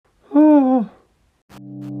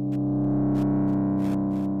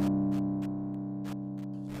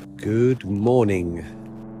Good morning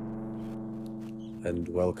and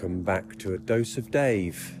welcome back to A Dose of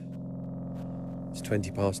Dave. It's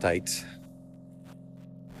 20 past 8.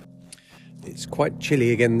 It's quite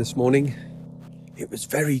chilly again this morning. It was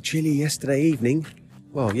very chilly yesterday evening.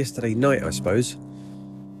 Well, yesterday night I suppose.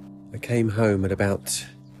 I came home at about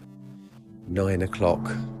 9 o'clock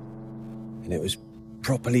and it was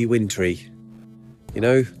properly wintry. You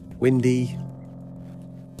know, windy.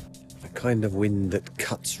 The kind of wind that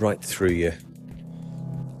cuts right through you.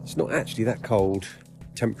 It's not actually that cold,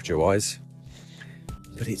 temperature-wise,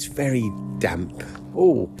 but it's very damp.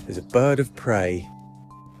 Oh, there's a bird of prey.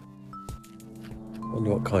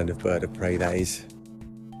 Wonder what kind of bird of prey that is.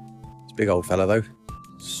 It's a big old fella though,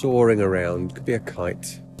 soaring around. Could be a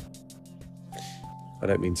kite. I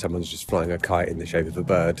don't mean someone's just flying a kite in the shape of a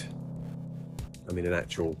bird. I mean an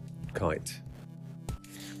actual kite.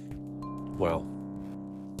 Well,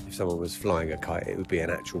 if someone was flying a kite, it would be an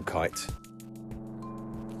actual kite.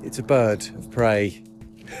 It's a bird of prey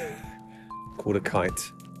called a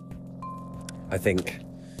kite, I think.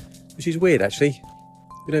 Which is weird, actually.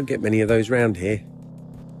 We don't get many of those round here.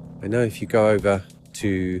 I know if you go over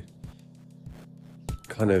to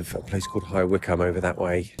kind of a place called High Wycombe over that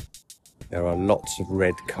way, there are lots of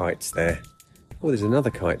red kites there. Oh, there's another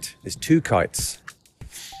kite. There's two kites.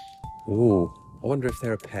 Oh, I wonder if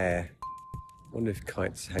they're a pair. I wonder if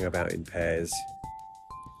kites hang about in pairs.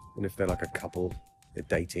 I wonder if they're like a couple, they're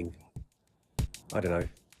dating. I don't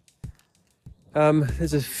know.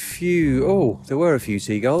 There's a few, there were a few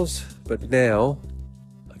seagulls, but now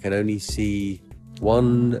I can only see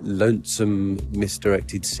one lonesome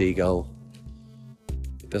misdirected seagull.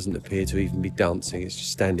 It doesn't appear to even be dancing, it's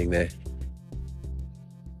just standing there.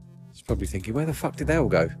 It's probably thinking, where the fuck did they all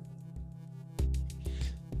go?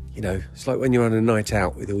 You know, it's like when you're on a night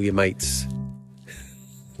out with all your mates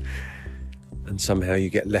and somehow you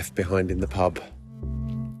get left behind in the pub.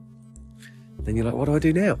 Then you're like, what do I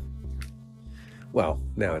do now? Well,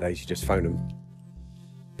 nowadays you just phone them.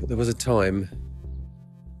 But there was a time,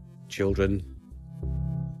 children,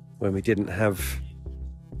 when we didn't have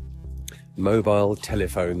mobile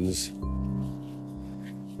telephones.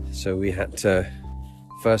 So we had to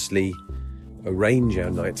firstly arrange our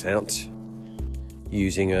nights out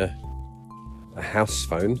using a house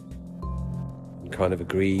phone. Kind of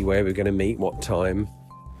agree where we're going to meet, what time,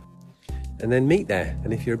 and then meet there.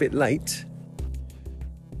 And if you're a bit late,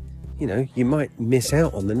 you know, you might miss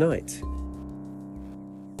out on the night.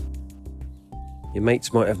 Your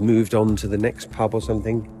mates might have moved on to the next pub or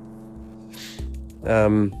something,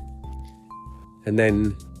 and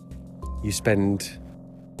then you spend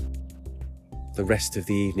the rest of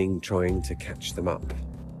the evening trying to catch them up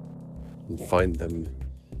and find them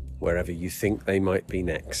wherever you think they might be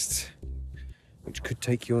next, which could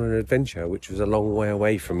take you on an adventure which was a long way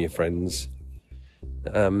away from your friends.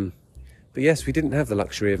 But yes, we didn't have the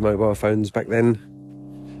luxury of mobile phones back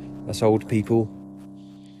then. Us old people,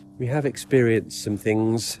 we have experienced some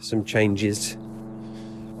things, some changes.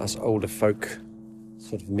 Us older folk,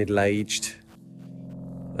 sort of middle-aged.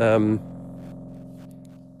 You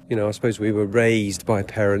know, I suppose we were raised by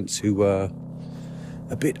parents who were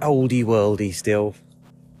a bit oldie-worldy still.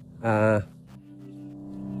 And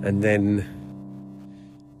then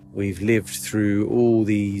we've lived through all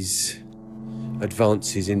these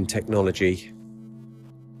advances in technology.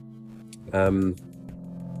 And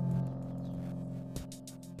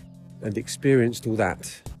experienced all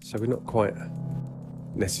that. So we're not quite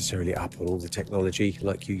necessarily up on all the technology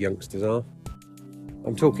like you youngsters are.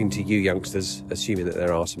 I'm talking to you youngsters, assuming that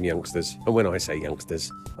there are some youngsters. And when I say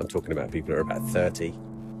youngsters, I'm talking about people who are about 30.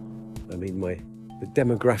 I mean, the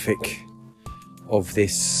demographic of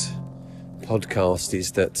this podcast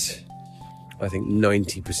is that I think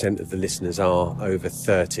 90% of the listeners are over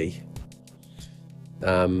 30.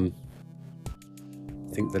 I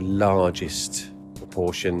think the largest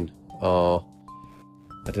proportion are,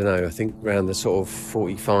 I don't know, I think around the sort of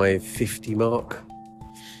 45, 50 mark.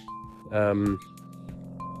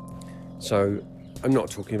 So I'm not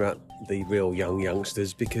talking about the real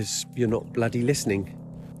youngsters because you're not bloody listening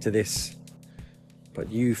to this. But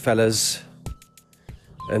you fellas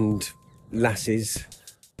and lasses,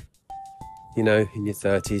 you know, in your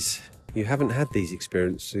 30s, you haven't had these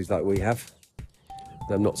experiences like we have.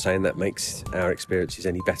 And I'm not saying that makes our experiences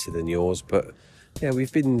any better than yours, but yeah, we've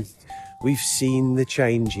seen the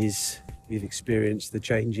changes, we've experienced the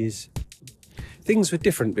changes. Things were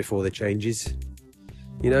different before the changes,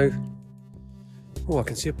 you know. Oh, I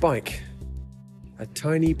can see a bike. A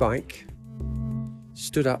tiny bike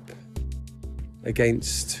stood up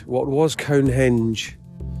against what was Conehenge.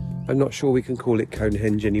 I'm not sure we can call it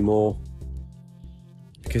Conehenge anymore.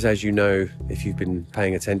 Because as you know, if you've been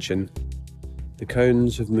paying attention, the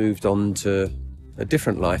cones have moved on to a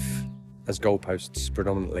different life as goalposts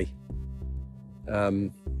predominantly.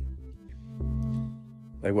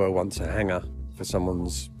 They were once a hanger for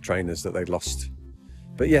someone's trainers that they'd lost.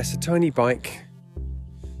 But yes, a tiny bike.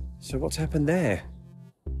 So what's happened there?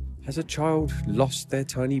 Has a child lost their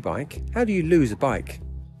tiny bike? How do you lose a bike?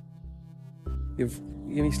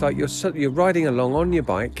 It's like you're riding along on your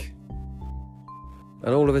bike,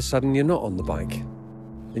 and all of a sudden you're not on the bike,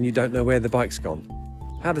 and you don't know where the bike's gone.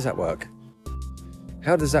 How does that work?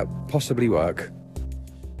 How does that possibly work?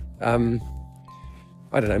 I don't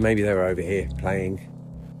know, maybe they were over here playing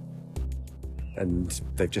and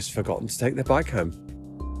they've just forgotten to take their bike home.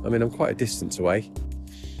 I mean, I'm quite a distance away,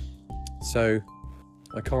 so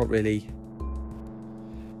I can't really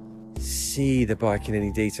see the bike in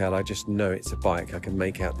any detail. I just know it's a bike. I can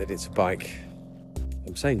make out that it's a bike.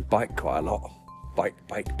 I'm saying bike quite a lot. Bike.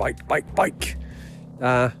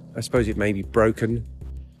 I suppose it may be broken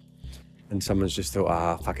and someone's just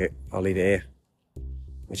thought, fuck it, I'll leave it here.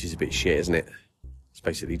 Which is a bit shit, isn't it? It's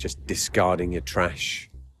basically just discarding your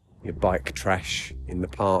trash, your bike trash in the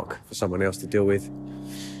park for someone else to deal with.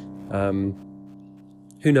 Who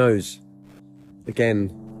knows?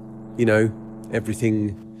 Again,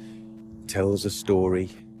 everything tells a story.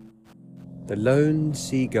 The lone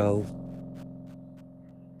seagull.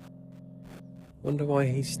 Wonder why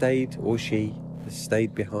he stayed, or she has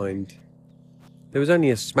stayed behind. There was only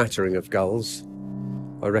a smattering of gulls.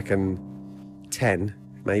 I reckon 10,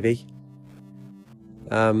 maybe.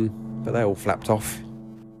 But they all flapped off.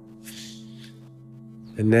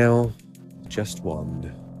 And now, just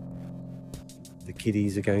one. The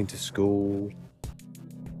kiddies are going to school,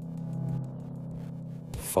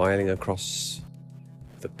 filing across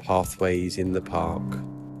the pathways in the park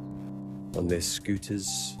on their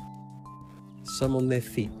scooters, some on their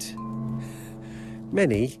feet,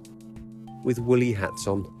 many with woolly hats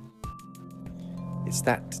on. It's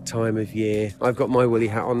that time of year. I've got my woolly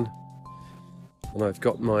hat on and I've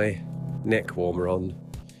got my neck warmer on,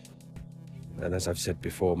 and as I've said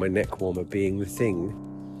before, my neck warmer being the thing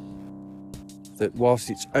that, whilst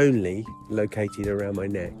it's only located around my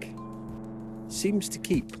neck, seems to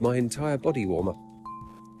keep my entire body warmer,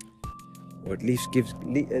 or at least gives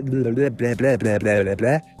me the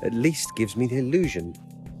illusion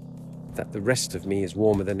that the rest of me is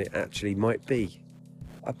warmer than it actually might be,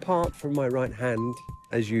 apart from my right hand,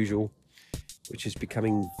 as usual, which is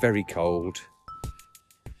becoming very cold,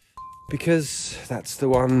 because that's the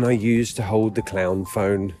one I use to hold the clown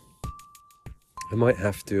phone. I might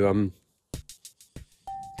have to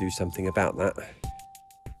do something about that.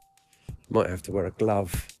 Might have to wear a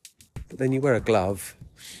glove. But then you wear a glove,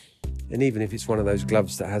 and even if it's one of those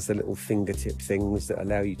gloves that has the little fingertip things that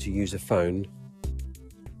allow you to use a phone,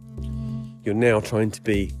 you're now trying to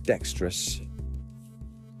be dexterous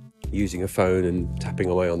using a phone and tapping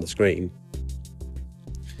away on the screen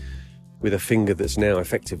with a finger that's now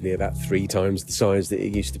effectively about 3 times the size that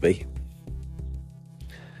it used to be.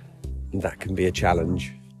 And that can be a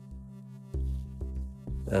challenge.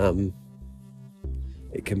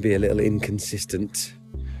 It can be a little inconsistent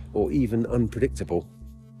or even unpredictable.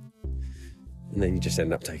 And then you just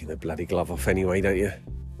end up taking the bloody glove off anyway, don't you?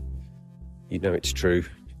 You know it's true.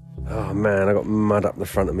 Oh man, I got mud up the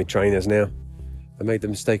front of my trainers now. I made the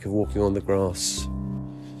mistake of walking on the grass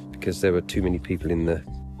because there were too many people in the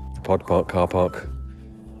Pod Park car park.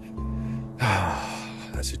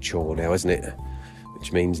 That's a chore now, isn't it?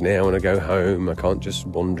 Which means now when I go home, I can't just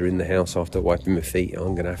wander in the house after wiping my feet.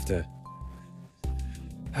 I'm going to have to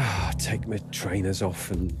take my trainers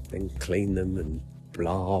off and then clean them and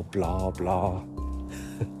blah, blah, blah.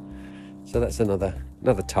 So that's another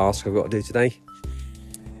task I've got to do today.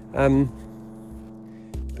 But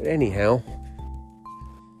anyhow,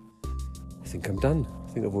 I think I'm done.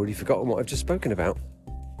 I think I've already forgotten what I've just spoken about.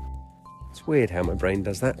 It's weird how my brain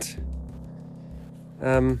does that.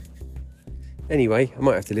 Anyway, I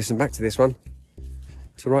might have to listen back to this one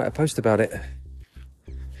to write a post about it.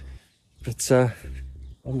 But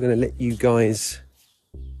I'm going to let you guys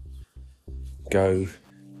go,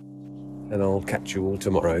 and I'll catch you all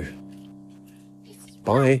tomorrow.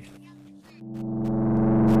 Bye.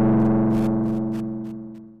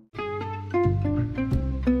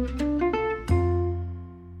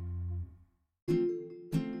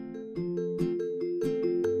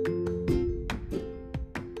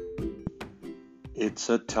 It's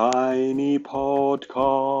a tiny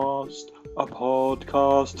podcast, a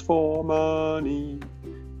podcast for money.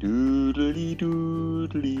 Doodly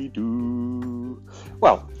doodly doo.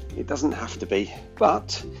 Well, it doesn't have to be,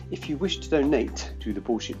 but if you wish to donate to the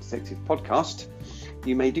Bullshit Detective podcast,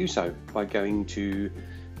 you may do so by going to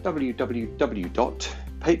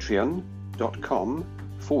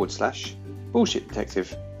www.patreon.com/bullshit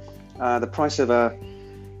detective. The price of a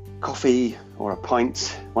coffee or a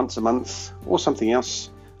pint once a month or something else,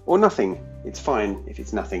 or nothing. It's fine if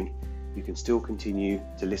it's nothing. You can still continue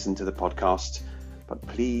to listen to the podcast, but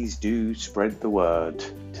please do spread the word.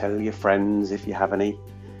 Tell your friends, if you have any,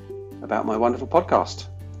 about my wonderful podcast.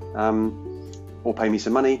 Or pay me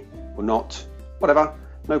some money or not, whatever,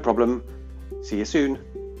 no problem. See you soon.